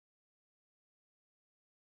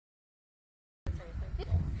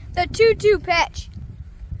The 2-2 pitch.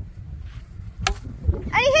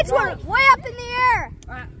 And he hits one way up in the air.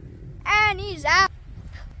 And he's out.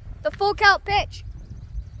 The full count pitch.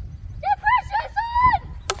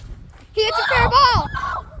 He hits a fair ball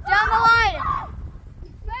down the line.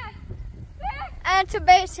 And it's a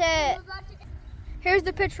base hit. Here's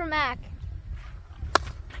the pitch from Mac.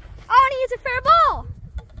 Oh, and he hits a fair ball.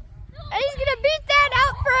 And he's going to beat that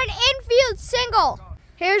out for an infield single.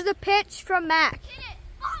 Here's the pitch from Mac.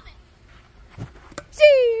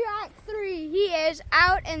 Strike 3. He is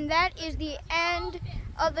out, and that is the end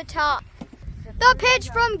of the top. The pitch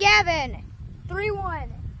from Gavin.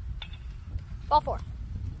 3-1. Ball 4.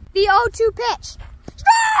 The 0-2 pitch. Strike 3.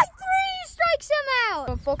 Strikes him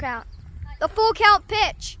out. Full count. The full count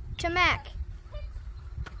pitch to Mac.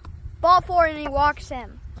 Ball 4, and he walks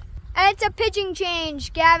him. And it's a pitching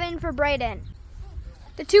change. Gavin for Braden.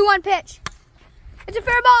 The 2-1 pitch. It's a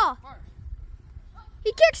fair ball.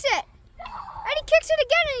 He kicks it. And he kicks it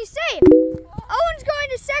again, and he's safe. Owen's going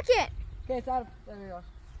to second. Okay, it's out of, there we go.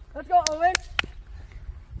 Let's go, Owen.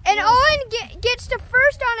 And Owen gets to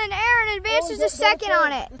first on an error and advances to second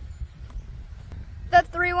on it. The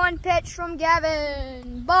 3-1 pitch from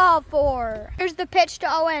Gavin. Ball 4. Here's the pitch to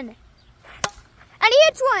Owen. And he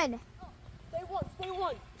hits one. Stay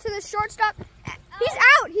one. To the shortstop. He's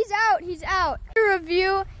out. To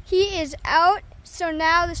review, he is out. So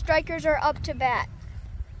now the strikers are up to bat.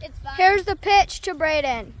 It's fine. Here's the pitch to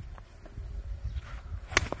Braden.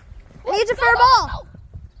 And he hits a fair ball.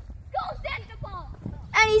 Go, stand the ball.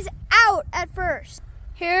 And he's out at first.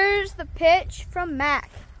 Here's the pitch from Mac.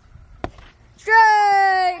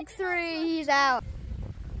 Strike 3, he's out.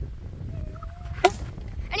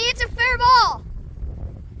 And he hits a fair ball.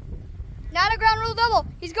 Not a ground rule double.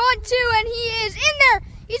 He's going 2, and he is in there.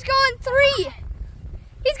 He's going 3.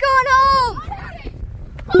 He's going home.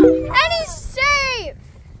 And he's safe.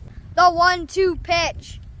 The 1-2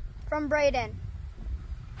 pitch from Braden.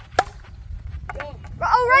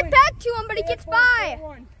 Oh, right back to him, but he gets by.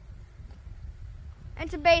 And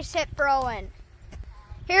it's a base hit for Owen.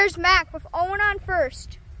 Here's Mac with Owen on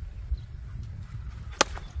first.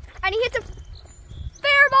 And he hits a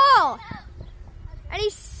fair ball. And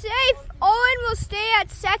he's safe. Owen will stay at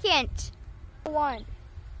second. 1.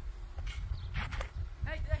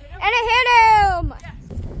 And it hit him.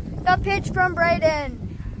 The pitch from Braden.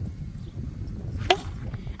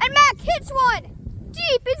 And Mac hits one.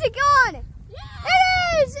 Deep. Is it gone? It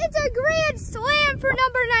is. It's a grand slam for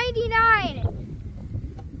number 99.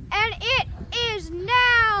 And it is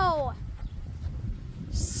now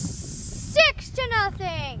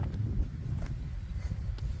 6-0.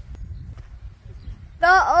 The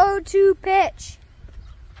 0-2 pitch.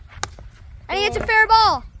 And he hits a fair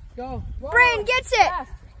ball. Go. Braden gets it.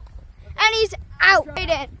 And he's out.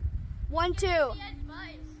 1-2.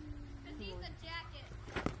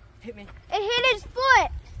 Hit me. It hit his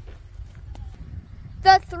foot.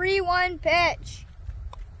 The 3-1 pitch.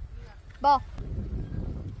 Ball.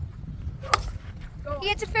 He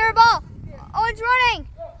hits a fair ball. Owen's running.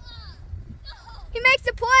 He makes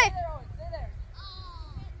the play.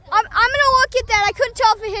 I'm going to look at that. I couldn't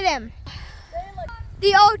tell if it hit him.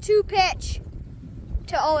 The 0-2 pitch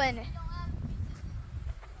to Owen.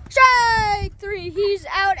 Strike 3. He's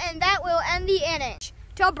out, and that will end the inning.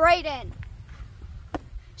 To Braden.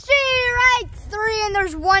 Strike 3, and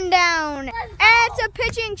there's 1 down. And it's a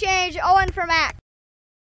pitching change. Owen for Mac.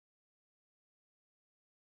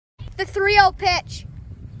 The 3-0 pitch.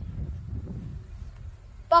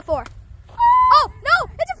 Ball 4. Oh, no!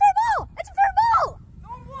 It's a fair ball! It's a fair ball!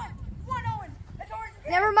 One, Owen. That's ours.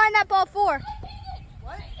 Never mind that ball 4.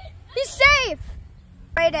 What? He's safe.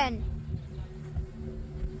 Braden.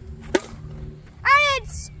 And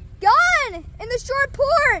it's gone in the short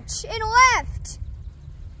porch in left.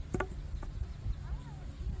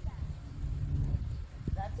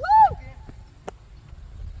 Woo!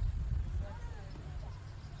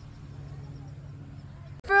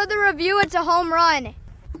 For the review, it's a home run.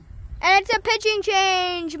 And it's a pitching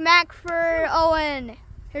change. Mac for Owen.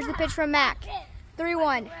 Here's the pitch from Mac.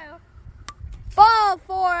 3-1. Ball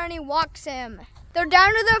 4, and he walks him. They're down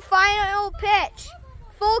to the final pitch.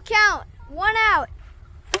 Full count. 1 out.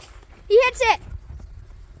 He hits it.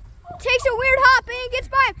 Takes a weird hop, and he gets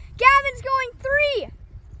by him. Gavin's going 3.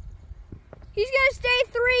 He's going to stay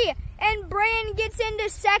 3, and Braden gets into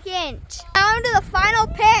second. Down to the final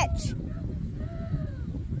pitch.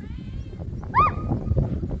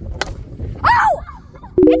 Oh!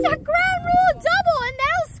 It's a ground rule double, and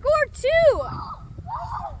that'll score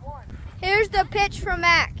 2. Here's the pitch from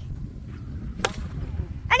Mac.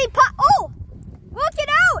 And he oh! Look it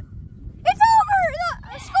out! It's over!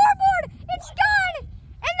 The scoreboard! It's gone!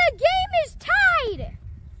 And the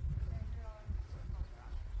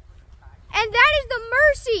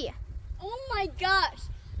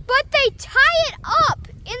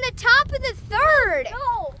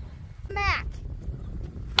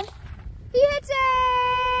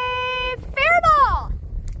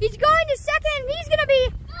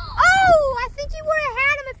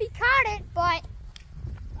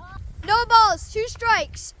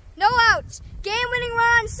No outs. Game-winning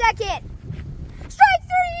run on second. Strike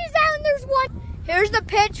 3, he's out, and there's one. Here's the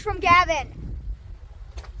pitch from Gavin.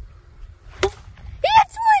 He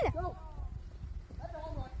hits one.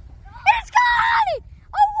 It's gone!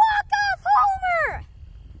 A walk-off homer!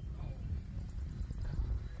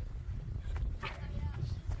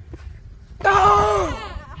 Oh!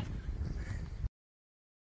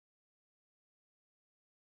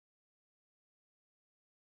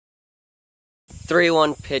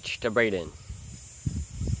 3-1 pitch to Braden.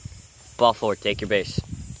 Ball 4, take your base.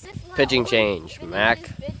 Pitching change. Mac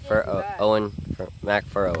for Owen. Mac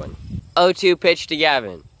for Owen. 0-2 pitch to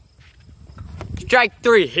Gavin. Strike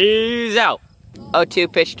 3, he's out.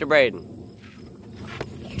 0-2 pitch to Braden.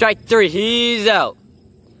 Strike 3, he's out.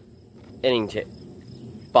 Inning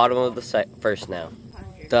bottom of the first now.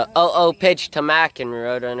 The 0-0 pitch to Mac, and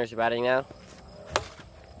Roadrunners are batting now.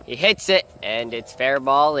 He hits it, and it's fair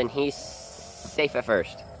ball, and he's safe at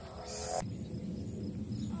first.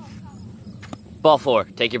 Ball 4,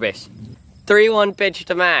 take your base. 3-1 pitch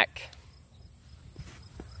to Mac.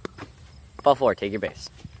 Ball 4, take your base.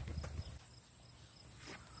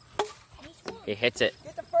 He hits it.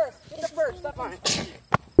 Get the first, step on it.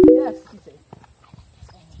 Yes,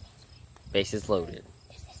 Bases loaded.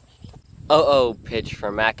 0-0 pitch for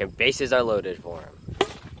Mac, and bases are loaded for him.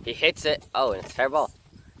 He hits it. Oh, and it's fair ball.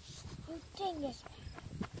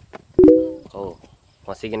 Oh,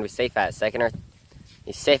 what's he going to be safe at? Second or?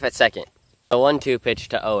 He's safe at second. The 1-2 pitch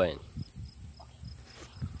to Owen.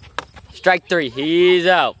 Strike 3, he's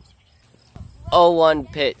out.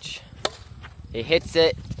 0-1 pitch. He hits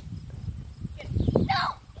it.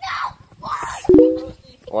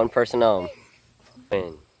 One person home.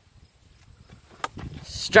 Win.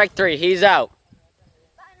 Strike 3, he's out.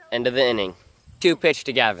 End of the inning. 2 pitch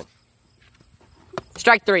to Gavin.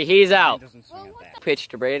 Strike 3, he's out. Pitch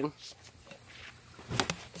to Braden.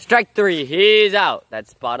 Strike 3, he's out.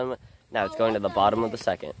 That's bottom. Now it's going to the bottom of the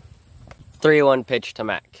second. 3-1 pitch to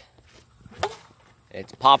Mac.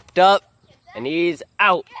 It's popped up, and he's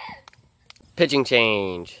out. Pitching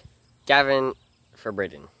change. Gavin for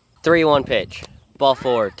Braden. 3-1 pitch. Ball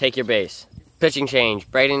 4, take your base. Pitching change.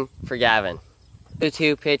 Braden for Gavin.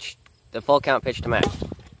 2-2 pitch. The full count pitch to Mac.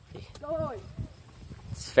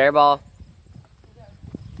 It's fair ball.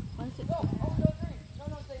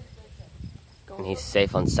 And he's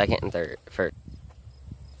safe on second and third. First.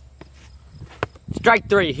 Strike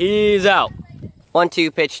 3, he's out.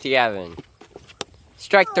 1-2 pitch to Gavin.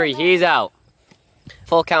 Strike 3, he's out.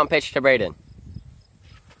 Full count pitch to Braden.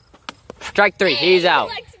 Strike 3, he's out.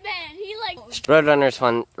 Roadrunners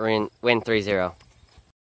win 3-0.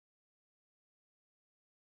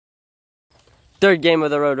 Third game of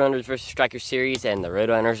the Roadrunners versus Strikers series, and the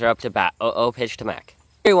Roadrunners are up to bat. 0-0 pitch to Mac.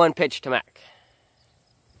 3-1 pitch to Mac.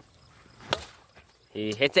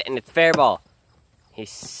 He hits it, and it's fair ball.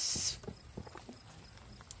 He's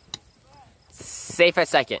safe at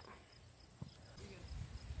second.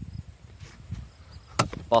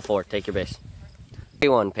 Ball 4, take your base.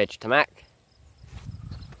 3-1 pitch to Mac.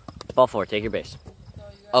 Ball 4, take your base.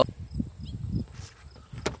 Oh.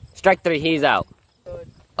 Strike 3, he's out.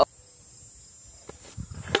 Oh.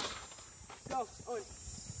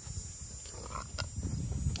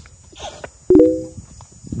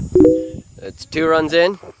 It's 2 runs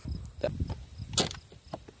in.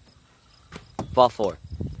 Ball 4.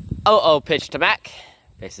 0-0 pitch to Mac.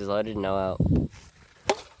 Bases loaded, no out.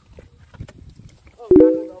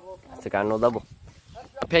 That's a Nllw.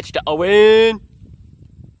 Pitch to Owen.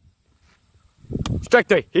 Strike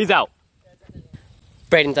 3, he's out.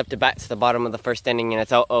 Braden's up to bat to the bottom of the first inning, and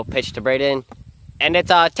it's 0-0 pitch to Braden. And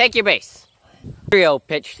it's take your base. 3-0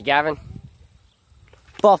 pitch to Gavin.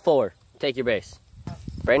 Ball 4, take your base.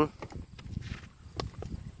 Braden.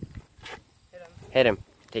 Hit him.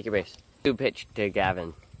 Take your base. 2 pitch to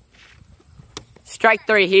Gavin. Strike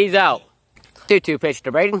 3, he's out. 2-2 pitch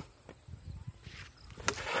to Braden.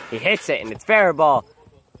 He hits it, and it's fair ball.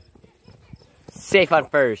 Safe on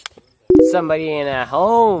first. Somebody in at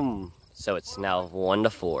home. So it's now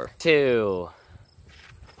 1-4. 2.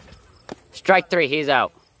 Strike 3, he's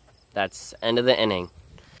out. That's end of the inning.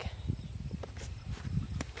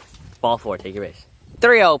 Ball 4, take your base.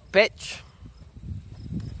 3-0 pitch.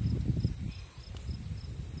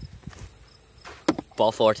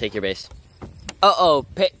 Ball 4, take your base. 0-0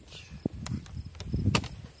 pitch.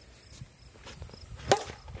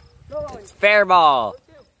 It's fair ball.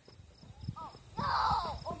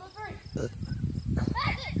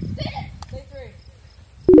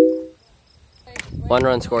 1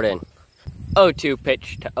 run scored in. 0-2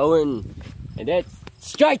 pitch to Owen. And it's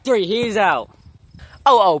strike 3, he's out.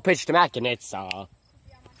 0-0 pitch to Mac, and it's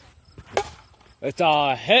It's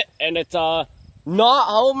a hit, and it's a not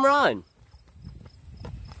home run.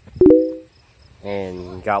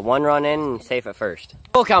 And got 1 run in and safe at first.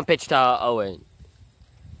 Full count pitch to Owen.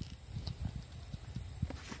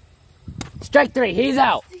 Strike 3, he's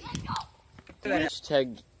out.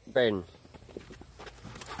 To Braden.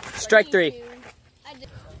 Strike 3.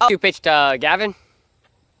 2 pitch to Gavin.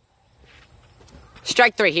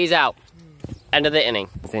 Strike 3, he's out. End of the inning.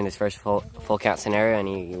 He's in his first full count scenario and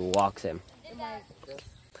he walks him.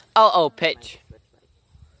 Oh, pitch.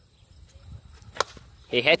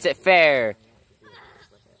 He hits it fair.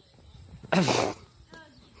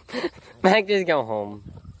 Mac, just go home.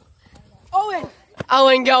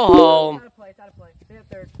 Owen, go home. It's out of play. Stay at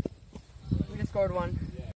third. We just scored 1.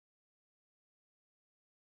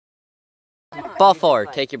 Ball 4,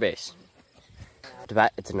 take your base. To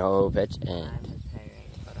bat, it's an 0-0 pitch and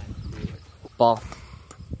ball.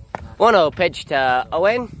 1-0 pitch to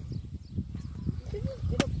Owen.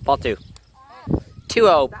 Ball 2.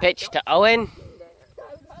 2-0 pitch to Owen.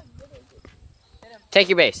 Take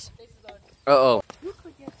your base.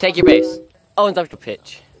 Take your base. Owen's up to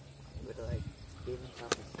pitch.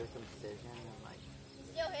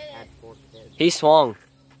 He swung.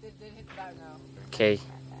 Okay.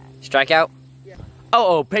 Strikeout.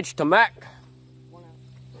 Pitch to Mac.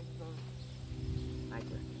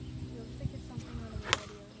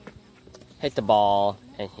 Hit the ball,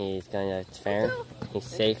 and he's it's fair. He's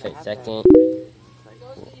safe at second.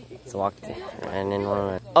 It's walked, and then 1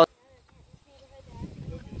 run.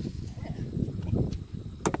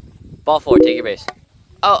 Ball 4, take your base.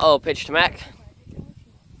 Pitch to Mac.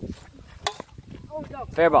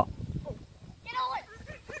 Fair ball.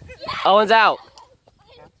 Owen's out.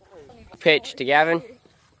 Pitch to Gavin.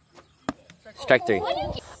 Strike 3.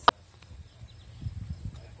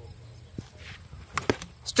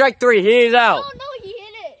 Strike 3, he's out. Oh no, he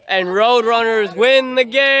hit it. And Roadrunners win the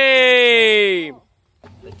game.